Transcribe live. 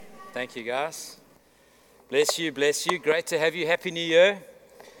Thank you, guys. Bless you, bless you. Great to have you. Happy New Year.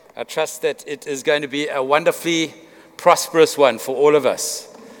 I trust that it is going to be a wonderfully prosperous one for all of us.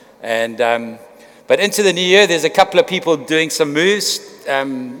 But into the new year, there's a couple of people doing some moves.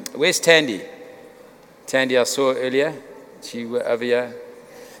 Where's Tandy? Tandy, I saw earlier. She was over here.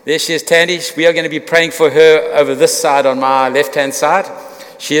 There she is, Tandy. We are going to be praying for her over this side on my left-hand side.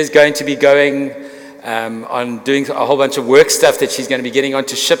 She is going to be going on doing a whole bunch of work stuff that she's going to be getting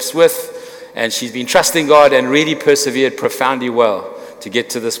onto ships with. And she's been trusting God and really persevered profoundly well to get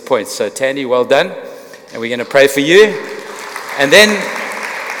to this point. So Tandy, well done. And we're going to pray for you. And then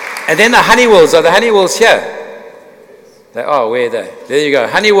the Honeywells. Are the Honeywells here? They are. Where are they? There you go.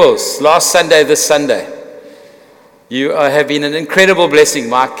 Honeywells. Last Sunday, this Sunday. You have been an incredible blessing,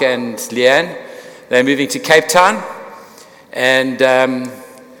 Mark and Leanne. They're moving to Cape Town. And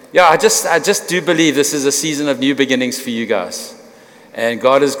I just do believe this is a season of new beginnings for you guys. And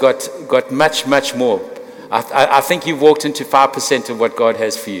God has got much, much more. I think you've walked into 5% of what God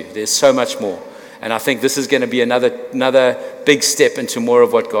has for you. There's so much more. And I think this is going to be another big step into more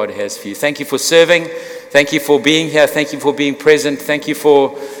of what God has for you. Thank you for serving. Thank you for being here. Thank you for being present. Thank you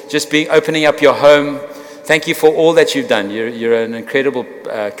for just opening up your home. Thank you for all that you've done. You're an incredible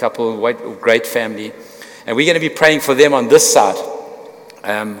couple, great family. And we're going to be praying for them on this side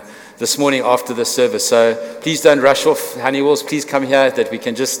this morning after the service. So please don't rush off, Honeywells. Please come here that we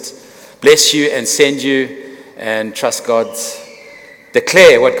can just bless you and send you and trust God.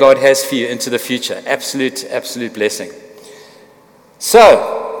 Declare what God has for you into the future. Absolute blessing.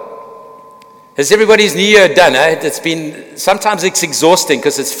 So, has everybody's New Year done? Sometimes it's exhausting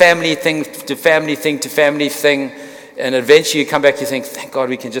because it's family thing to family thing to family thing. And eventually you come back, you think, thank God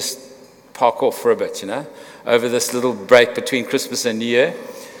we can just park off for a bit, over this little break between Christmas and New Year.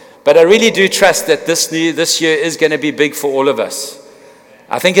 But I really do trust that this year is going to be big for all of us.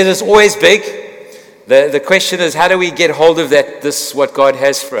 I think it is always big. The question is, how do we get hold of this what God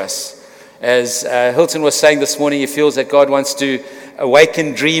has for us? As Hilton was saying this morning, he feels that God wants to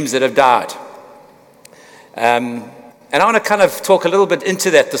awaken dreams that have died. And I want to kind of talk a little bit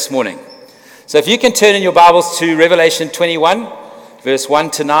into that this morning. So if you can turn in your Bibles to Revelation 21, verse 1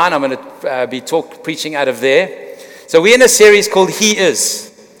 to 9, I'm going to be preaching out of there. So we're in a series called He Is.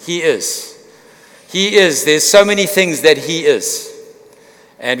 He is. He is. There's so many things that He is.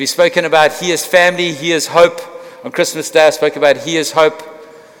 And we've spoken about He is family, He is hope. On Christmas Day, I spoke about He is hope.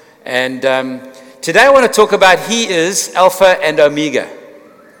 And today I want to talk about He is Alpha and Omega.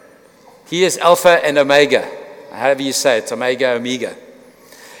 He is Alpha and Omega. However you say it, it's Omega, Omega.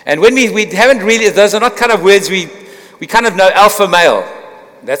 And when we haven't really, those are not kind of words we kind of know alpha male.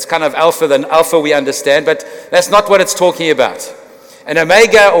 That's kind of alpha we understand, but that's not what it's talking about. And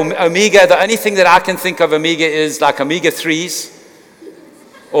Omega or Omega, the only thing that I can think of Omega is like Omega-3s.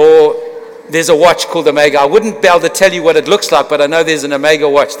 Or there's a watch called Omega. I wouldn't be able to tell you what it looks like, but I know there's an Omega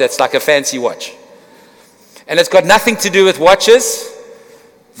watch that's like a fancy watch. And it's got nothing to do with watches,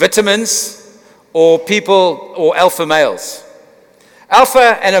 vitamins, or people, or alpha males.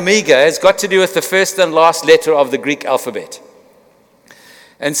 Alpha and Omega has got to do with the first and last letter of the Greek alphabet.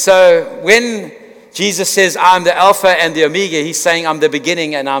 And so when Jesus says, I'm the Alpha and the Omega, he's saying, I'm the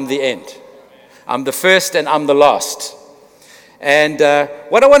beginning and I'm the end. I'm the first and I'm the last. And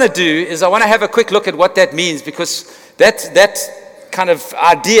what I want to do is I want to have a quick look at what that means, because that kind of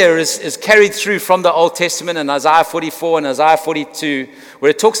idea is carried through from the Old Testament in Isaiah 44 and Isaiah 42,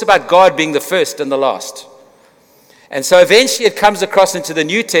 where it talks about God being the first and the last. And so eventually it comes across into the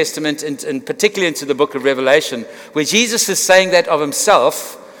New Testament, and particularly into the book of Revelation, where Jesus is saying that of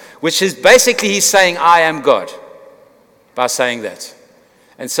himself, which is basically he's saying, I am God, by saying that.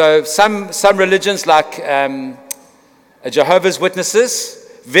 And so some religions like Jehovah's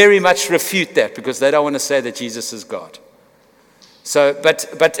Witnesses very much refute that because they don't want to say that Jesus is God. So,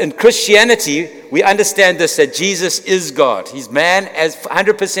 but in Christianity, we understand this, that Jesus is God. He's man, as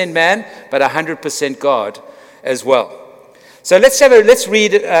 100% man, but 100% God as well. So let's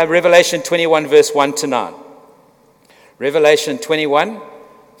read Revelation 21, verse 1 to 9. Revelation 21,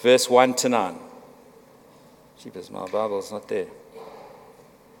 verse 1 to 9. Jeepers, my Bible's not there.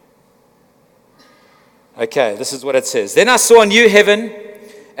 Okay, this is what it says. Then I saw a new heaven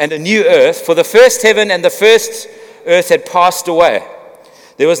and a new earth, for the first heaven and the first earth had passed away.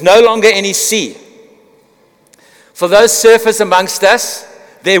 There was no longer any sea. For those surfers amongst us,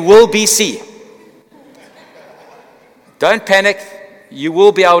 there will be sea. Don't panic. You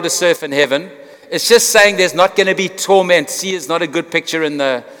will be able to surf in heaven. It's just saying there's not going to be torment. Sea is not a good picture in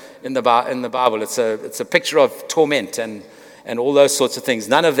the Bible. It's a picture of torment and all those sorts of things.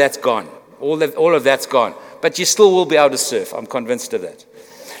 None of that's gone. All of that's gone. But you still will be able to surf. I'm convinced of that.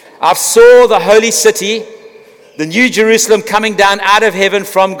 I saw the holy city, the new Jerusalem, coming down out of heaven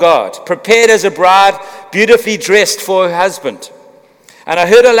from God, prepared as a bride, beautifully dressed for her husband. And I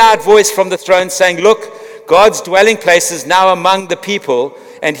heard a loud voice from the throne saying, "Look, God's dwelling place is now among the people,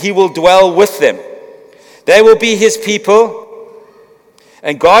 and he will dwell with them. They will be his people,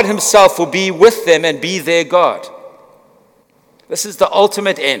 and God himself will be with them and be their God." This is the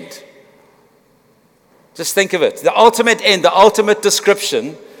ultimate end. Just think of it. The ultimate end, the ultimate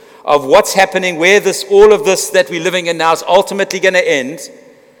description of what's happening, where all of this that we're living in now is ultimately going to end,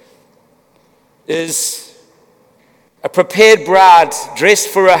 is a prepared bride dressed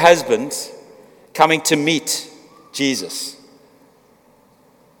for her husband coming to meet Jesus.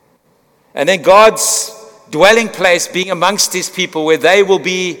 And then God's dwelling place being amongst his people, where they will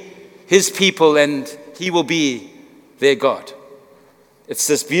be his people and he will be their God. It's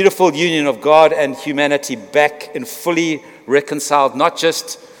this beautiful union of God and humanity back and fully reconciled, not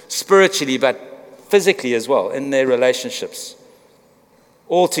just spiritually, but physically as well, in their relationships.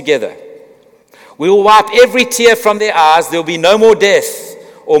 All together. We will wipe every tear from their eyes. There will be no more death,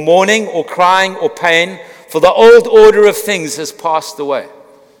 or mourning, or crying, or pain, for the old order of things has passed away.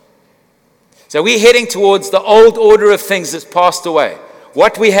 So we're heading towards the old order of things that's passed away.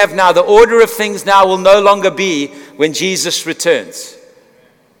 What we have now, the order of things now, will no longer be when Jesus returns.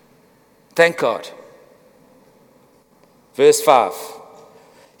 Thank God. Verse 5.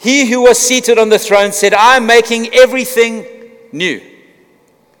 He who was seated on the throne said, "I am making everything new."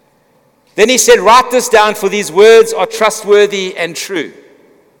 Then he said, "Write this down, for these words are trustworthy and true."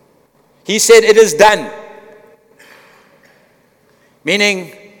 He said, "It is done."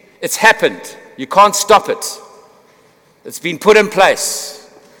 Meaning, it's happened. You can't stop it. It's been put in place.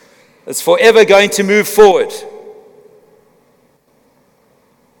 It's forever going to move forward.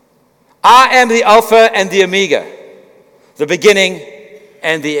 I am the Alpha and the Omega, the beginning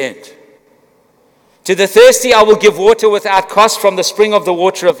and the end. To the thirsty I will give water without cost from the spring of the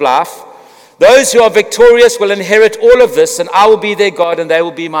water of life. Those who are victorious will inherit all of this, and I will be their God, and they will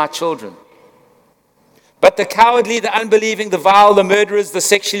be my children. But the cowardly, the unbelieving, the vile, the murderers, the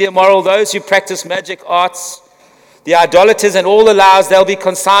sexually immoral, those who practice magic arts, the idolaters, and all the liars, they'll be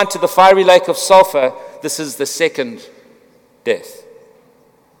consigned to the fiery lake of sulfur. This is the second death.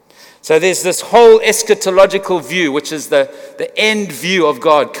 So there's this whole eschatological view, which is the end view of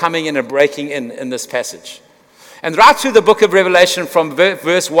God coming in and breaking in this passage. And right through the book of Revelation, from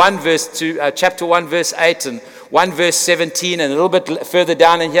verse 1, chapter 1, verse 8, and 1, verse 17, and a little bit further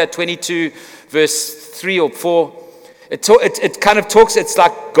down in here, 22, verse 3 or 4, it kind of talks, it's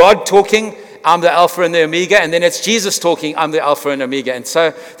like God talking, "I'm the Alpha and the Omega," and then it's Jesus talking, "I'm the Alpha and Omega." And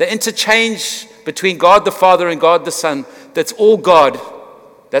so the interchange between God the Father and God the Son, that's all God.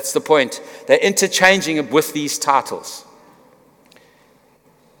 That's the point. They're interchanging with these titles.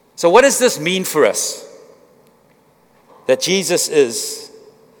 So what does this mean for us? That Jesus is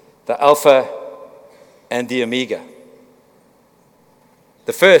the Alpha and the Omega,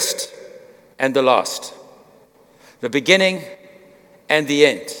 the first and the last, the beginning and the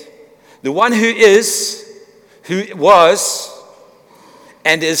end, the one who is, who was,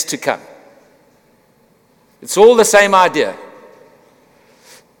 and is to come. It's all the same idea.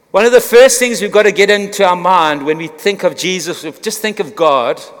 One of the first things we've got to get into our mind when we think of Jesus, just think of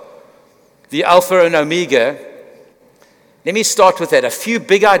God, the Alpha and Omega. Let me start with that. A few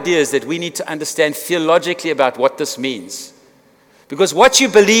big ideas that we need to understand theologically about what this means. Because what you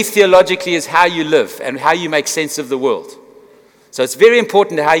believe theologically is how you live and how you make sense of the world. So it's very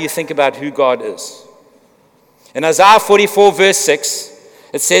important how you think about who God is. In Isaiah 44, verse 6,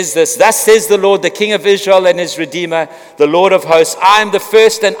 it says this: "Thus says the Lord, the King of Israel and his Redeemer, the Lord of hosts, I am the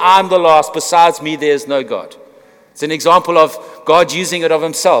first and I am the last. Besides me, there is no God." It's an example of God using it of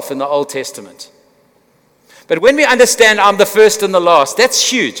himself in the Old Testament. But when we understand I'm the first and the last, that's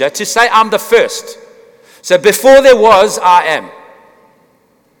huge. To say I'm the first. So before there was, I am.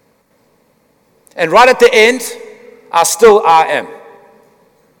 And right at the end, I am.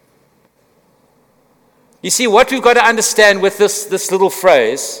 You see, what we've got to understand with this little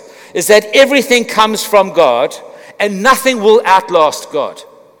phrase is that everything comes from God and nothing will outlast God.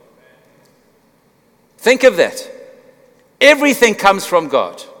 Think of that. Everything comes from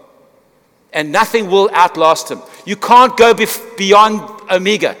God and nothing will outlast him. You can't go beyond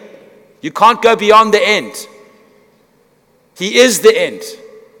Omega. You can't go beyond the end. He is the end.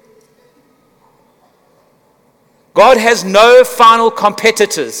 God has no final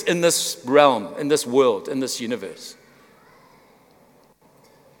competitors in this realm, in this world, in this universe.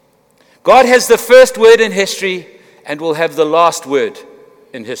 God has the first word in history and will have the last word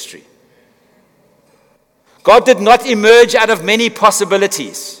in history. God did not emerge out of many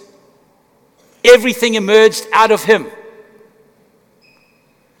possibilities. Everything emerged out of him.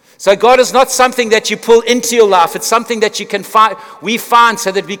 So God is not something that you pull into your life. It's something that you can find, we find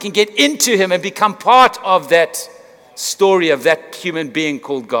so that we can get into him and become part of that story of that human being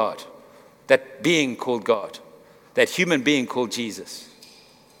called God. That being called God. That human being called Jesus.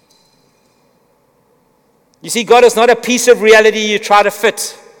 You see, God is not a piece of reality you try to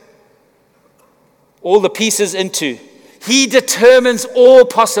fit all the pieces into. He determines all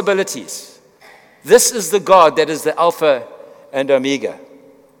possibilities. This is the God that is the Alpha and Omega.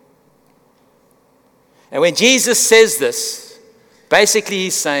 And when Jesus says this, basically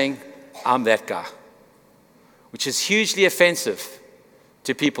he's saying, I'm that guy. Which is hugely offensive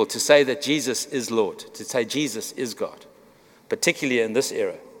to people to say that Jesus is Lord, to say Jesus is God, particularly in this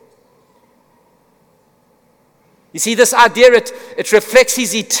era. You see, this idea, it reflects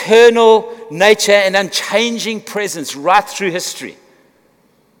his eternal nature and unchanging presence right through history.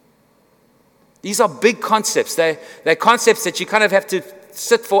 These are big concepts. They're concepts that you kind of have to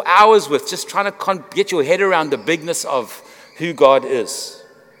sit for hours with, just trying to get your head around the bigness of who God is.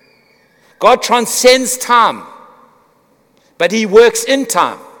 God transcends time, but he works in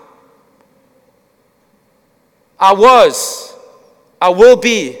time. I was, I will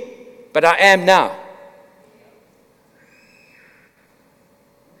be, but I am now.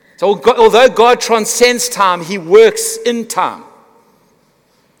 So although God transcends time, he works in time.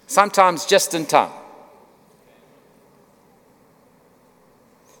 Sometimes just in time.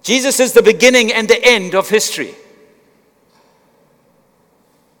 Jesus is the beginning and the end of history.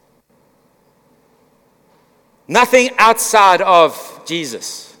 Nothing outside of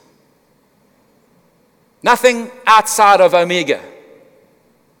Jesus. Nothing outside of Omega.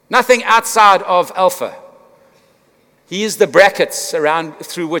 Nothing outside of Alpha. He is the brackets around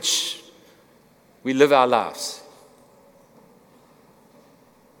through which we live our lives.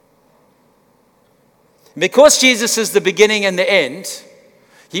 Because Jesus is the beginning and the end,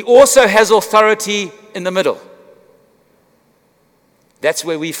 he also has authority in the middle. That's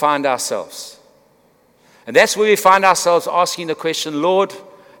where we find ourselves. And that's where we find ourselves asking the question, Lord,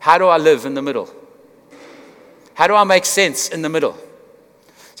 how do I live in the middle? How do I make sense in the middle?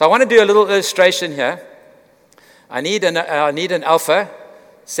 So I want to do a little illustration here. I need an alpha.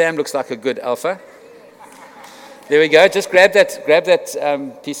 Sam looks like a good alpha. There we go. Just grab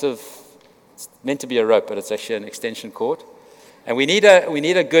that piece of, it's meant to be a rope, but it's actually an extension cord. And we need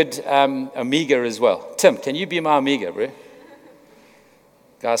a good Omega as well. Tim, can you be my Omega, bro?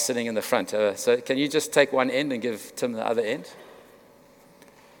 Guy's sitting in the front. So can you just take one end and give Tim the other end?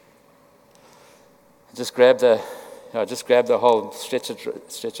 Just grab the hole, stretch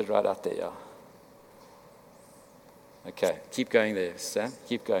it right out there, yeah. Okay, keep going there, Sam.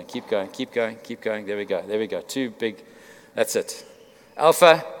 Keep going. There we go. Two big, that's it.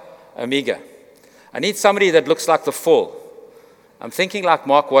 Alpha, Omega. I need somebody that looks like the Fall. I'm thinking like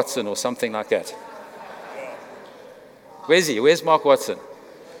Mark Watson or something like that. Where's he? Where's Mark Watson?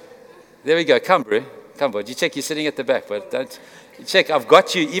 There we go. Come, bro. Come, bud. You check you're sitting at the back, but don't. You check, I've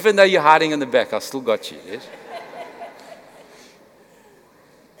got you. Even though you're hiding in the back, I've still got you. Yes?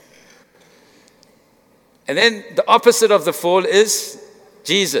 And then the opposite of the Fall is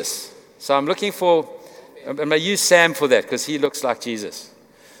Jesus. So I'm going to use Sam for that because he looks like Jesus.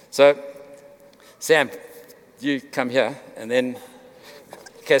 So, Sam, you come here, and then,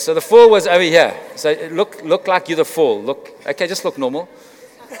 okay, so the Fall was over here. So look like you're the Fall. Okay, just look normal.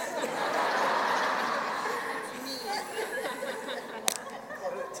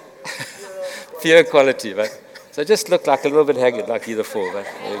 Pure quality, right? So just look like a little bit haggard, like you're the Fall, right?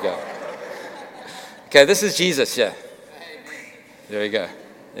 There you go. Okay, this is Jesus, yeah. There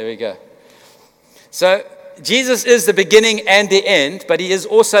we go. So Jesus is the beginning and the end, but he is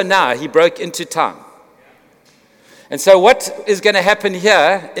also now. He broke into time. And so what is going to happen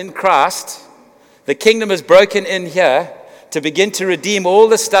here in Christ, the kingdom is broken in here to begin to redeem all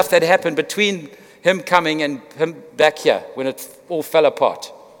the stuff that happened between him coming and him back here when it all fell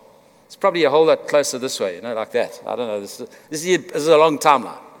apart. It's probably a whole lot closer this way, like that. I don't know. This is a long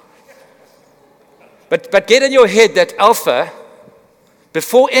timeline. But get in your head that Alpha,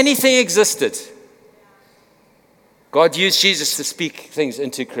 before anything existed, God used Jesus to speak things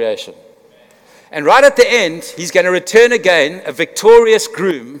into creation. And right at the end, he's going to return again, a victorious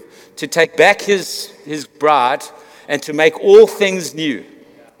groom, to take back his bride and to make all things new.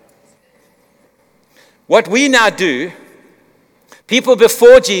 What we now do, people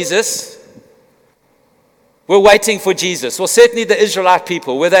before Jesus were waiting for Jesus, or certainly the Israelite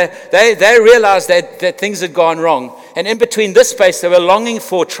people, where they realized that things had gone wrong. And in between this space, they were longing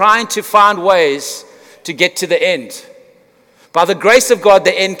for, trying to find ways to get to the end. By the grace of God,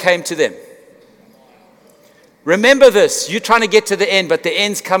 the end came to them. Remember this. You're trying to get to the end, but the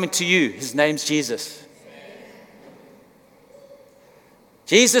end's coming to you. His name's Jesus.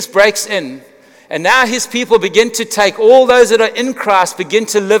 Jesus breaks in, and now his people begin to take, all those that are in Christ begin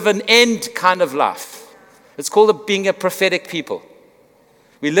to live an end kind of life. It's called being a prophetic people.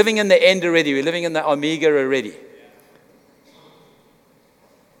 We're living in the end already. We're living in the Omega already.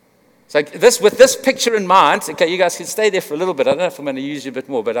 So with this picture in mind, okay, you guys can stay there for a little bit. I don't know if I'm going to use you a bit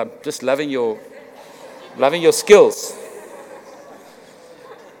more, but I'm just loving your skills.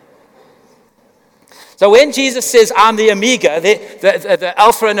 So when Jesus says, I'm the Omega, the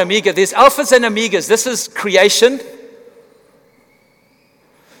Alpha and Omega, there's Alphas and Omegas. This is creation.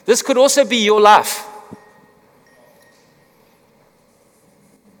 This could also be your life.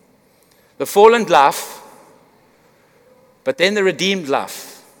 The fallen life, but then the redeemed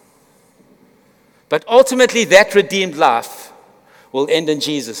life. But ultimately, that redeemed life will end in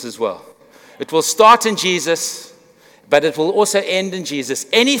Jesus as well. It will start in Jesus, but it will also end in Jesus.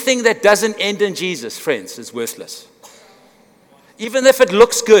 Anything that doesn't end in Jesus, friends, is worthless. Even if it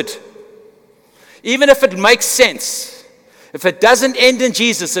looks good, even if it makes sense, if it doesn't end in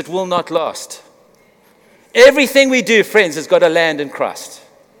Jesus, it will not last. Everything we do, friends, has got to land in Christ.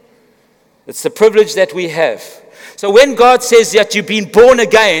 It's the privilege that we have. So when God says that you've been born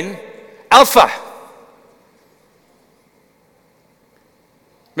again, Alpha.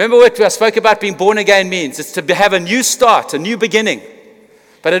 Remember what I spoke about being born again means? It's to have a new start, a new beginning.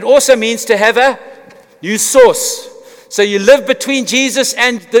 But it also means to have a new source. So you live between Jesus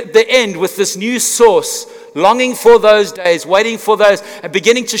and the end with this new source, longing for those days, waiting for those, and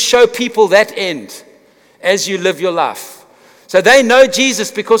beginning to show people that end as you live your life. So they know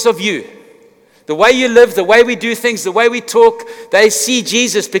Jesus because of you. The way you live, the way we do things, the way we talk, they see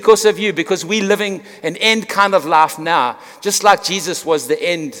Jesus because of you, because we're living an end kind of life now, just like Jesus was the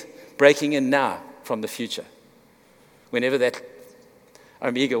end breaking in now from the future, whenever that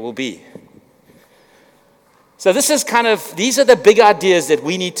Omega will be. So these are the big ideas that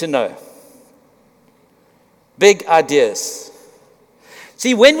we need to know. Big ideas.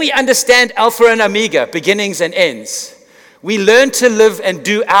 See, when we understand Alpha and Omega, beginnings and ends, we learn to live and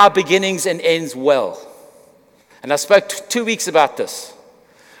do our beginnings and ends well. And I spoke 2 weeks about this.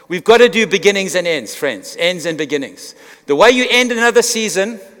 We've got to do beginnings and ends, friends. Ends and beginnings. The way you end another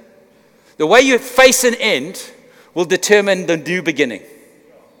season, the way you face an end, will determine the new beginning.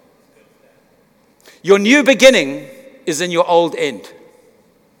 Your new beginning is in your old end.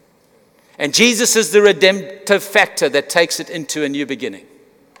 And Jesus is the redemptive factor that takes it into a new beginning.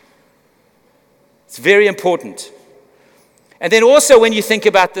 It's very important. And then also when you think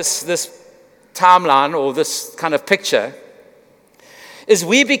about this timeline or this kind of picture, is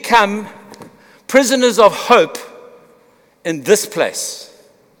we become prisoners of hope in this place.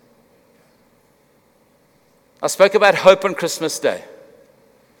 I spoke about hope on Christmas Day.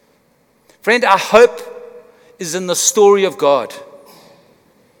 Friend, our hope is in the story of God.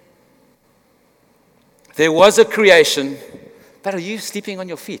 There was a creation. But are you sleeping on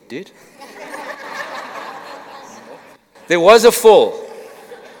your feet, dude? There was a fall.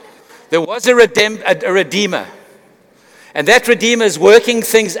 There was a redeemer. And that redeemer is working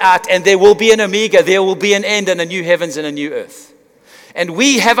things out, and there will be an Omega, there will be an end, and a new heavens and a new earth. And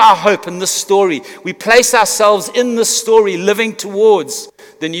we have our hope in this story. We place ourselves in the story, living towards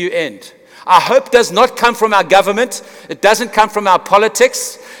the new end. Our hope does not come from our government. It doesn't come from our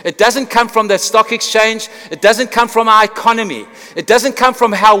politics. It doesn't come from the stock exchange. It doesn't come from our economy. It doesn't come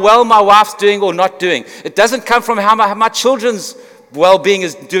from how well my wife's doing or not doing. It doesn't come from how my children's well-being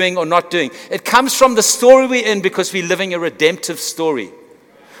is doing or not doing. It comes from the story we're in, because we're living a redemptive story.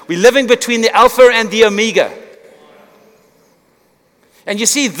 We're living between the Alpha and the Omega. And you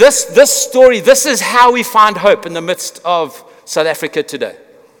see, this story, this is how we find hope in the midst of South Africa today.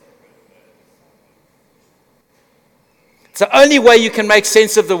 It's the only way you can make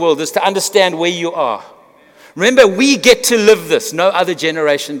sense of the world, is to understand where you are. Remember, we get to live this. No other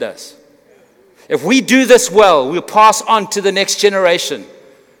generation does. If we do this well, we'll pass on to the next generation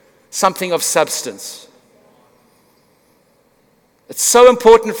something of substance. It's so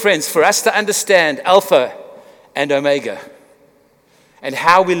important, friends, for us to understand Alpha and Omega and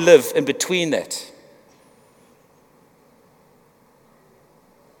how we live in between that.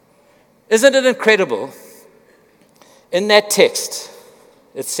 Isn't it incredible? In that text,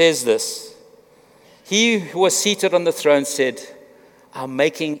 it says this: He who was seated on the throne said, I'm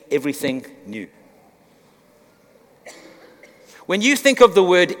making everything new. When you think of the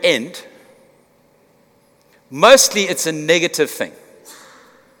word end, mostly it's a negative thing.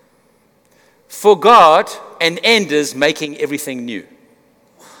 For God, an end is making everything new.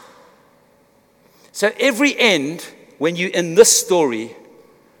 So every end, when you're in this story,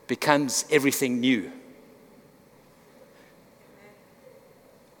 becomes everything new.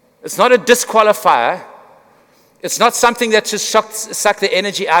 It's not a disqualifier. It's not something that just suck the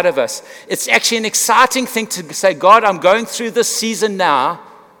energy out of us. It's actually an exciting thing to say, God, I'm going through this season now,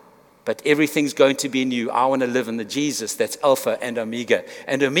 but everything's going to be new. I want to live in the Jesus that's Alpha and Omega.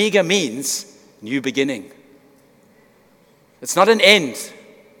 And Omega means new beginning. It's not an end.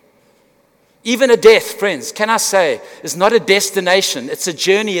 Even a death, friends, can I say, is not a destination. It's a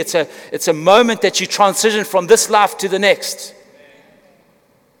journey. It's a moment that you transition from this life to the next.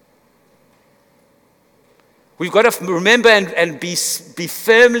 We've got to remember and be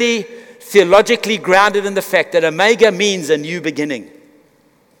firmly theologically grounded in the fact that Omega means a new beginning.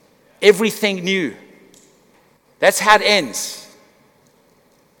 Everything new. That's how it ends.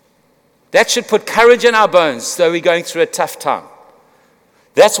 That should put courage in our bones, though we're going through a tough time.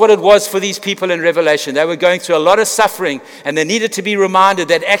 That's what it was for these people in Revelation. They were going through a lot of suffering, and they needed to be reminded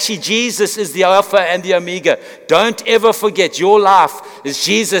that actually Jesus is the Alpha and the Omega. Don't ever forget, your life is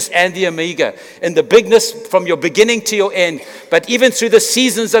Jesus and the Omega. In the bigness from your beginning to your end. But even through the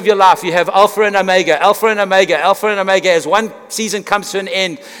seasons of your life, you have Alpha and Omega, Alpha and Omega, Alpha and Omega. As one season comes to an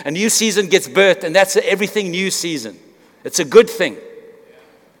end, a new season gets birthed, and that's an everything new season. It's a good thing.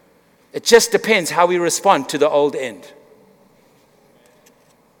 It just depends how we respond to the old end.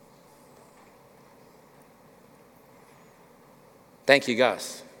 Thank you,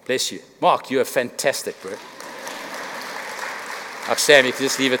 guys. Bless you. Mark, you are fantastic, bro. Sam, you can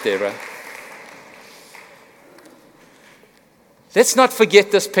just leave it there, bro. Let's not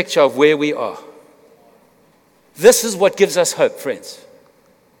forget this picture of where we are. This is what gives us hope, friends.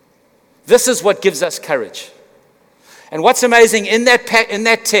 This is what gives us courage. And what's amazing in that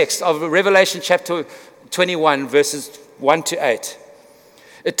text of Revelation chapter 21, verses 1 to 8,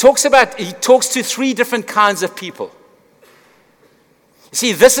 he talks to three different kinds of people.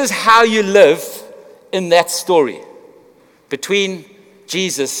 See, this is how you live in that story between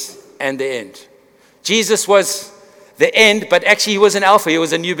Jesus and the end. Jesus was the end, but actually he was an alpha. He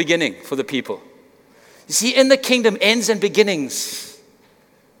was a new beginning for the people. You see, in the kingdom, ends and beginnings,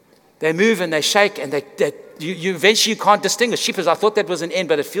 they move and they shake, and you eventually can't distinguish. Sheepers, I thought that was an end,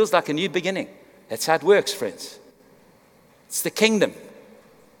 but it feels like a new beginning. That's how it works, friends. It's the kingdom.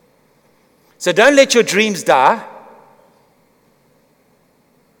 So don't let your dreams die.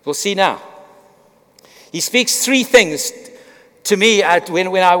 We'll see now. He speaks three things to me.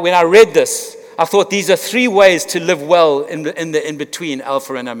 When I read this, I thought these are three ways to live well in between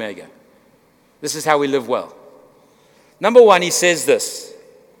Alpha and Omega. This is how we live well. Number one, he says this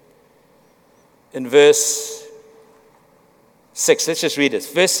in verse 6. Let's just read it.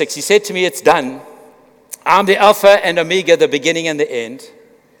 Verse 6. He said to me, "It's done. I'm the Alpha and Omega, the beginning and the end."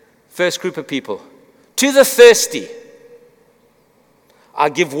 First group of people. To the thirsty, I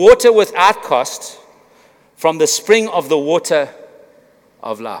give water without cost from the spring of the water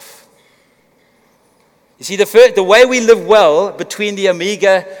of life. You see, the way we live well between the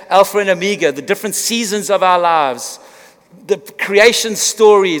Omega, Alpha and Omega, the different seasons of our lives, the creation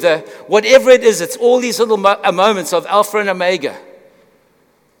story, whatever it is, it's all these little moments of Alpha and Omega.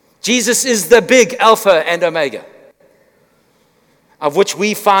 Jesus is the big Alpha and Omega, of which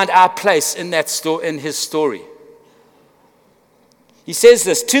we find our place in in his story. He says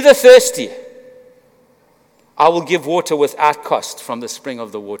this, to the thirsty, I will give water without cost from the spring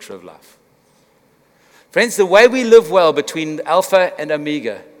of the water of life. Friends, the way we live well between Alpha and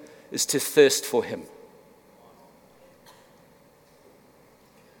Omega is to thirst for him.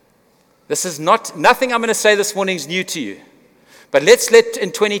 This is nothing I'm going to say this morning is new to you. But let's let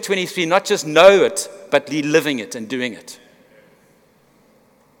in 2023 not just know it, but be living it and doing it.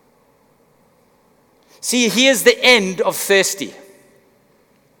 See, here's the end of thirsty.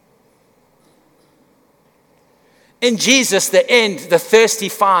 In Jesus, the end, the thirsty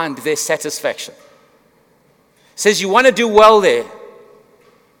find their satisfaction. It says you want to do well there,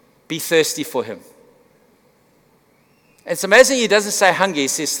 be thirsty for him. And it's amazing he doesn't say hungry, he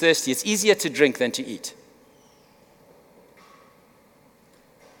says thirsty. It's easier to drink than to eat.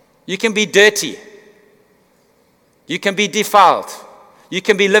 You can be dirty. You can be defiled. You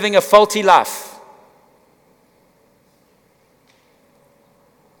can be living a faulty life.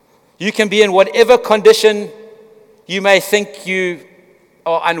 You can be in whatever condition you may think you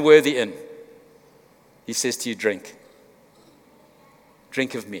are unworthy in. He says to you, drink.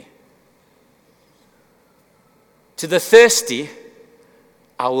 Drink of me. To the thirsty,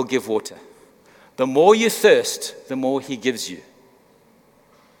 I will give water. The more you thirst, the more he gives you.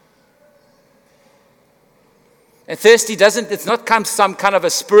 And thirsty it's not some kind of a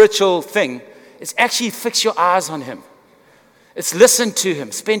spiritual thing. It's actually fix your eyes on him. It's listen to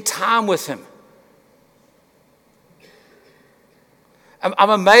him. Spend time with him. I'm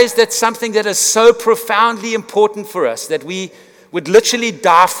amazed that something that is so profoundly important for us that we would literally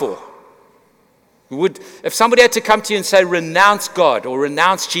die for. If somebody had to come to you and say, renounce God or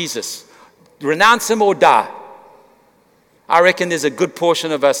renounce Jesus, renounce him or die, I reckon there's a good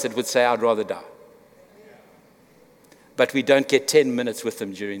portion of us that would say, I'd rather die. But we don't get 10 minutes with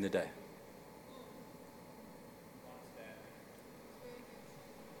him during the day.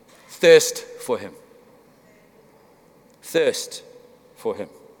 Thirst for him. Thirst for him.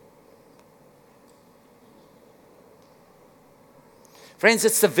 Friends,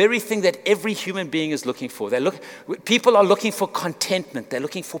 it's the very thing that every human being is looking for. People are looking for contentment. They're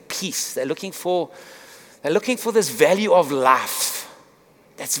looking for peace. They're looking for this value of life.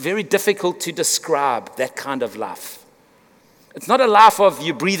 That's very difficult to describe, that kind of life. It's not a life of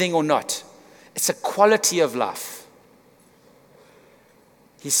you breathing or not. It's a quality of life.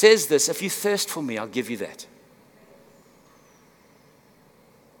 He says this, if you thirst for me, I'll give you that.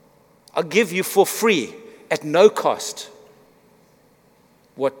 I'll give you for free, at no cost,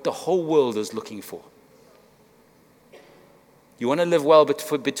 what the whole world is looking for. You want to live well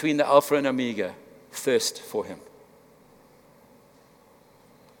between the Alpha and Omega, thirst for him.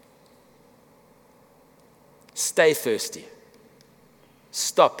 Stay thirsty.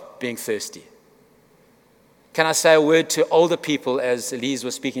 Stop being thirsty. Can I say a word to older people, as Elise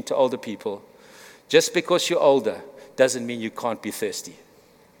was speaking to older people? Just because you're older doesn't mean you can't be thirsty.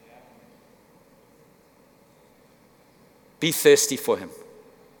 Be thirsty for him.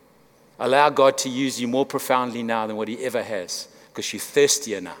 Allow God to use you more profoundly now than what he ever has, because you're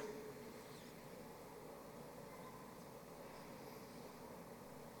thirstier now.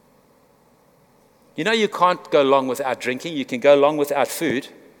 You know you can't go long without drinking. You can go long without food.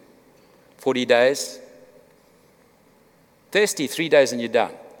 40 days. Thirsty, 3 days and you're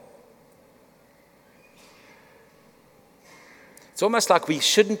done. It's almost like we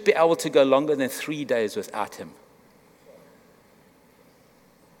shouldn't be able to go longer than 3 days without him.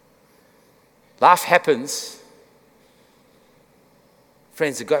 Life happens.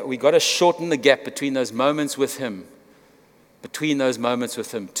 Friends, we've got to shorten the gap between those moments with him,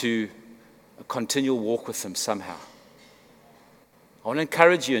 to a continual walk with him somehow. I want to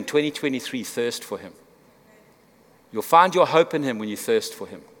encourage you in 2023, thirst for him. You'll find your hope in him when you thirst for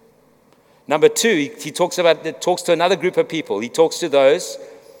him. Number two, he talks to another group of people. He talks to those,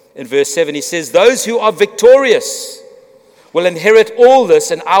 in verse 7, he says, those who are victorious will inherit all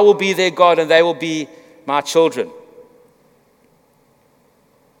this, and I will be their God, and they will be my children.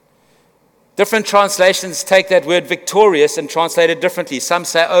 Different translations take that word victorious and translate it differently. Some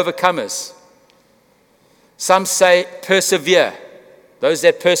say overcomers. Some say persevere. Those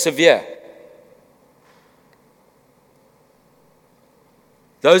that persevere.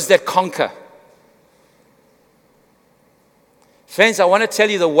 Those that conquer. Friends, I want to tell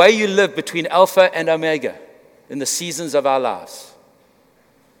you the way you live between Alpha and Omega in the seasons of our lives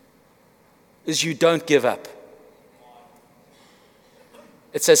is you don't give up.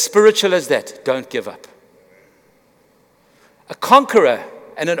 It's as spiritual as that. Don't give up. A conqueror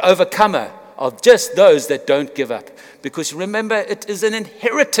and an overcomer are just those that don't give up. Because remember, it is an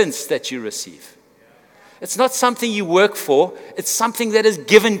inheritance that you receive. It's not something you work for. It's something that is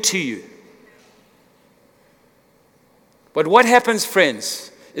given to you. But what happens,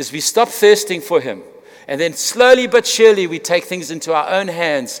 friends, is we stop thirsting for him. And then slowly but surely we take things into our own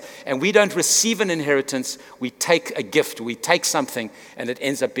hands and we don't receive an inheritance. We take a gift. We take something and it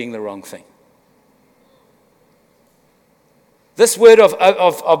ends up being the wrong thing. This word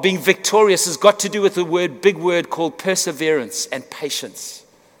of being victorious has got to do with the big word called perseverance and patience.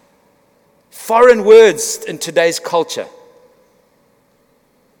 Foreign words in today's culture.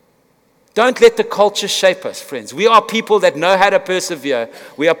 Don't let the culture shape us, friends. We are people that know how to persevere.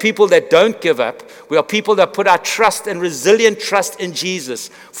 We are people that don't give up. We are people that put our trust and resilient trust in Jesus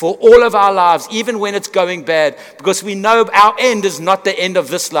for all of our lives, even when it's going bad, because we know our end is not the end of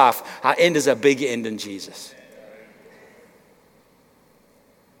this life. Our end is a big end in Jesus.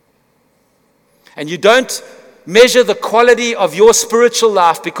 And you don't measure the quality of your spiritual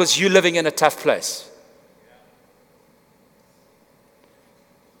life because you're living in a tough place.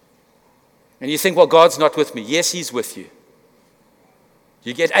 And you think, well, God's not with me. Yes, he's with you.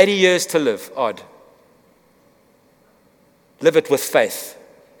 You get 80 years to live. Odd. Live it with faith.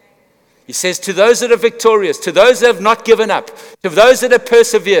 He says, to those that are victorious, to those that have not given up, to those that have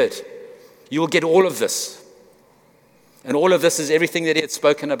persevered, you will get all of this. And all of this is everything that he had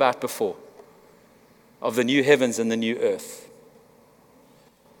spoken about before, of the new heavens and the new earth.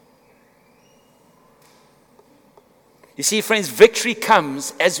 You see, friends, victory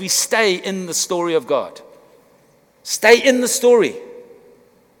comes as we stay in the story of God. Stay in the story.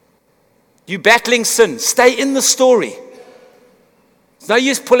 You battling sin, stay in the story. It's no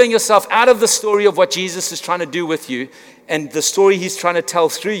use pulling yourself out of the story of what Jesus is trying to do with you and the story he's trying to tell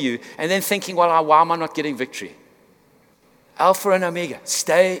through you, and then thinking, well, why am I not getting victory? Alpha and Omega,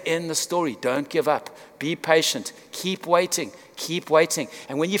 stay in the story. Don't give up. Be patient. Keep waiting. Keep waiting.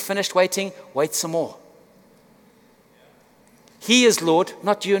 And when you've finished waiting, wait some more. He is Lord,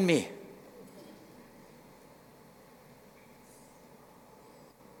 not you and me.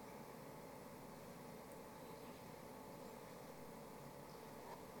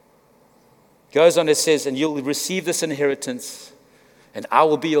 Goes on, it says, and you'll receive this inheritance, and I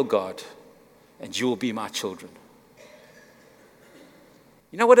will be your God, and you will be my children.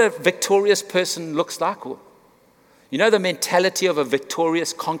 You know what a victorious person looks like? You know the mentality of a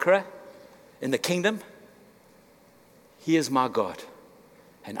victorious conqueror in the kingdom? He is my God,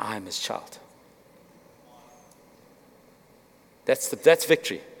 and I am his child. That's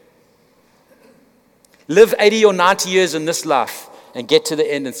victory. Live 80 or 90 years in this life and get to the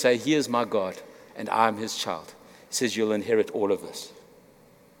end and say, he is my God, and I am his child. He says, you'll inherit all of this.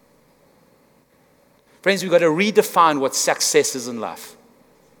 Friends, we've got to redefine what success is in life.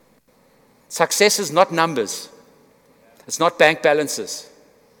 Success is not numbers. It's not bank balances.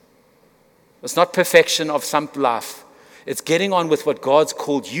 It's not perfection of some life. It's getting on with what God's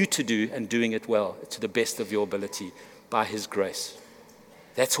called you to do and doing it well to the best of your ability by his grace.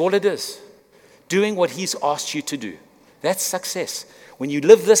 That's all it is. Doing what he's asked you to do. That's success. When you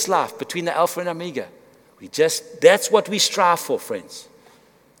live this life between the Alpha and Omega, that's what we strive for, friends.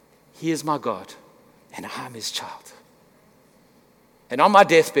 He is my God, and I'm his child. And on my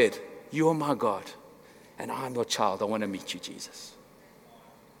deathbed, you are my God, and I'm your child. I want to meet you, Jesus.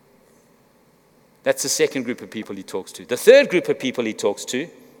 That's the second group of people he talks to. The third group of people he talks to,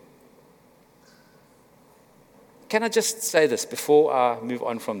 can I just say this before I move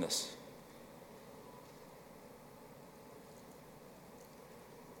on from this?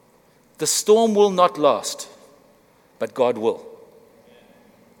 The storm will not last, but God will.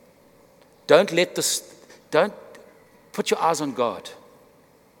 Don't put your eyes on God.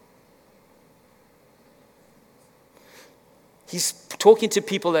 He's talking to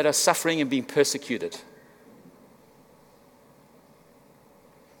people that are suffering and being persecuted.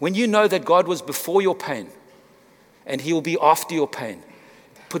 When you know that God was before your pain and he will be after your pain,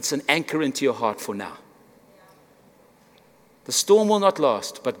 it puts an anchor into your heart for now. The storm will not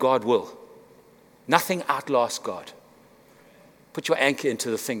last, but God will. Nothing outlasts God. Put your anchor into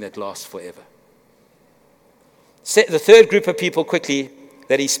the thing that lasts forever. The third group of people quickly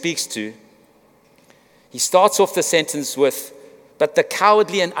that he speaks to, he starts off the sentence with, but the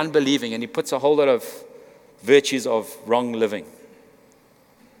cowardly and unbelieving, and he puts a whole lot of virtues of wrong living.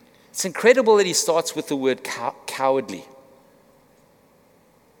 It's incredible that he starts with the word cowardly.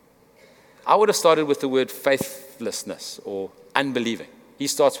 I would have started with the word faithlessness or unbelieving. He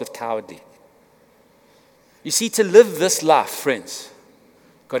starts with cowardly. You see, to live this life, friends,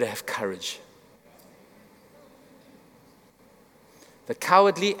 got to have courage. The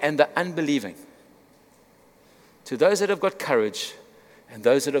cowardly and the unbelieving. To those that have got courage and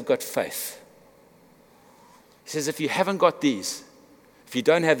those that have got faith. He says, if you haven't got these, if you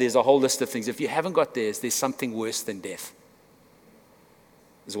don't have, there's a whole list of things. If you haven't got theirs, there's something worse than death.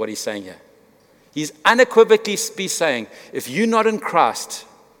 Is what he's saying here. He's unequivocally saying, if you're not in Christ,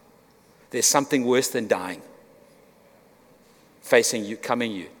 there's something worse than dying. Facing you,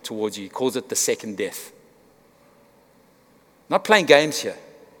 coming you, towards you. He calls it the second death. Not playing games here.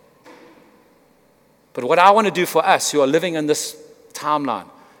 But what I want to do for us who are living in this timeline,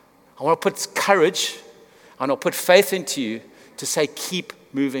 I want to put courage, I want to put faith into you to say, keep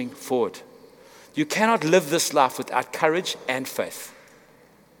moving forward. You cannot live this life without courage and faith.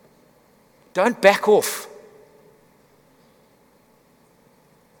 Don't back off.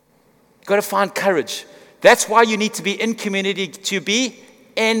 You've got to find courage. That's why you need to be in community, to be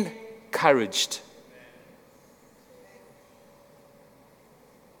encouraged.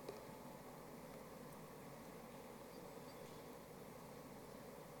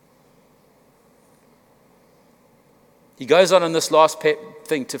 He goes on in this last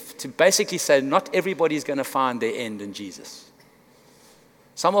thing to basically say not everybody's going to find their end in Jesus.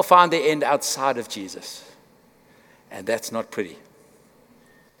 Some will find their end outside of Jesus. And that's not pretty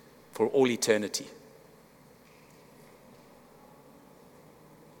for all eternity.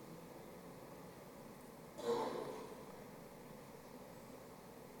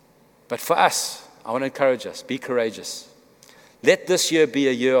 But for us, I want to encourage us, be courageous. Let this year be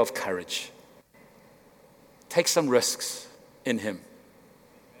a year of courage. Take some risks in him.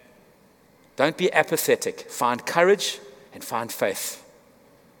 Don't be apathetic. Find courage and find faith.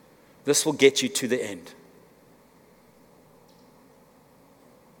 This will get you to the end.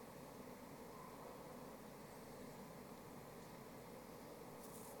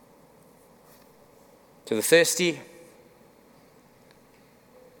 To the thirsty,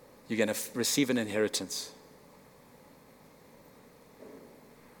 you're going to receive an inheritance.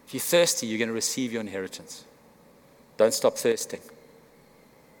 If you're thirsty, you're going to receive your inheritance. Don't stop thirsting.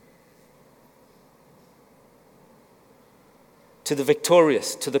 To the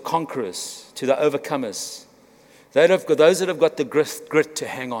victorious, to the conquerors, to the overcomers, those that have got the grit to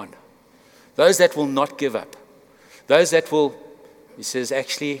hang on, those that will not give up, those that will, he says,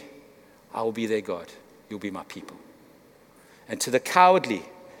 actually, I will be their God. You'll be my people. And to the cowardly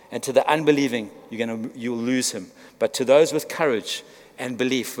and to the unbelieving, you'll lose him. But to those with courage and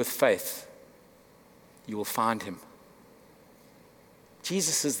belief, with faith, you will find him.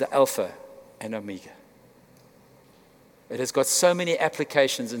 Jesus is the Alpha and Omega. It has got so many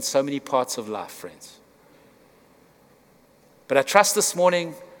applications in so many parts of life, friends. But I trust this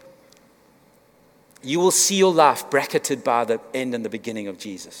morning you will see your life bracketed by the end and the beginning of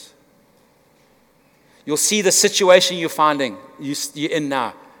Jesus. You'll see the situation you're in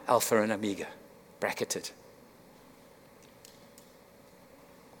now, Alpha and Omega, bracketed.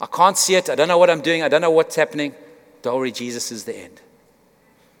 I can't see it. I don't know what I'm doing. I don't know what's happening. Don't worry, Jesus is the end.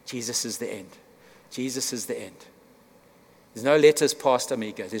 Jesus is the end. Jesus is the end. There's no letters past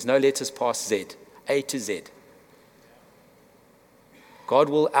Omega. There's no letters past Z. A to Z. God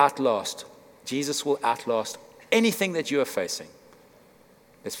will outlast. Jesus will outlast anything that you are facing.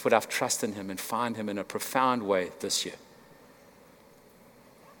 Let's put our trust in him and find him in a profound way this year.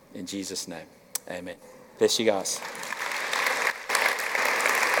 In Jesus' name, amen. Bless you guys.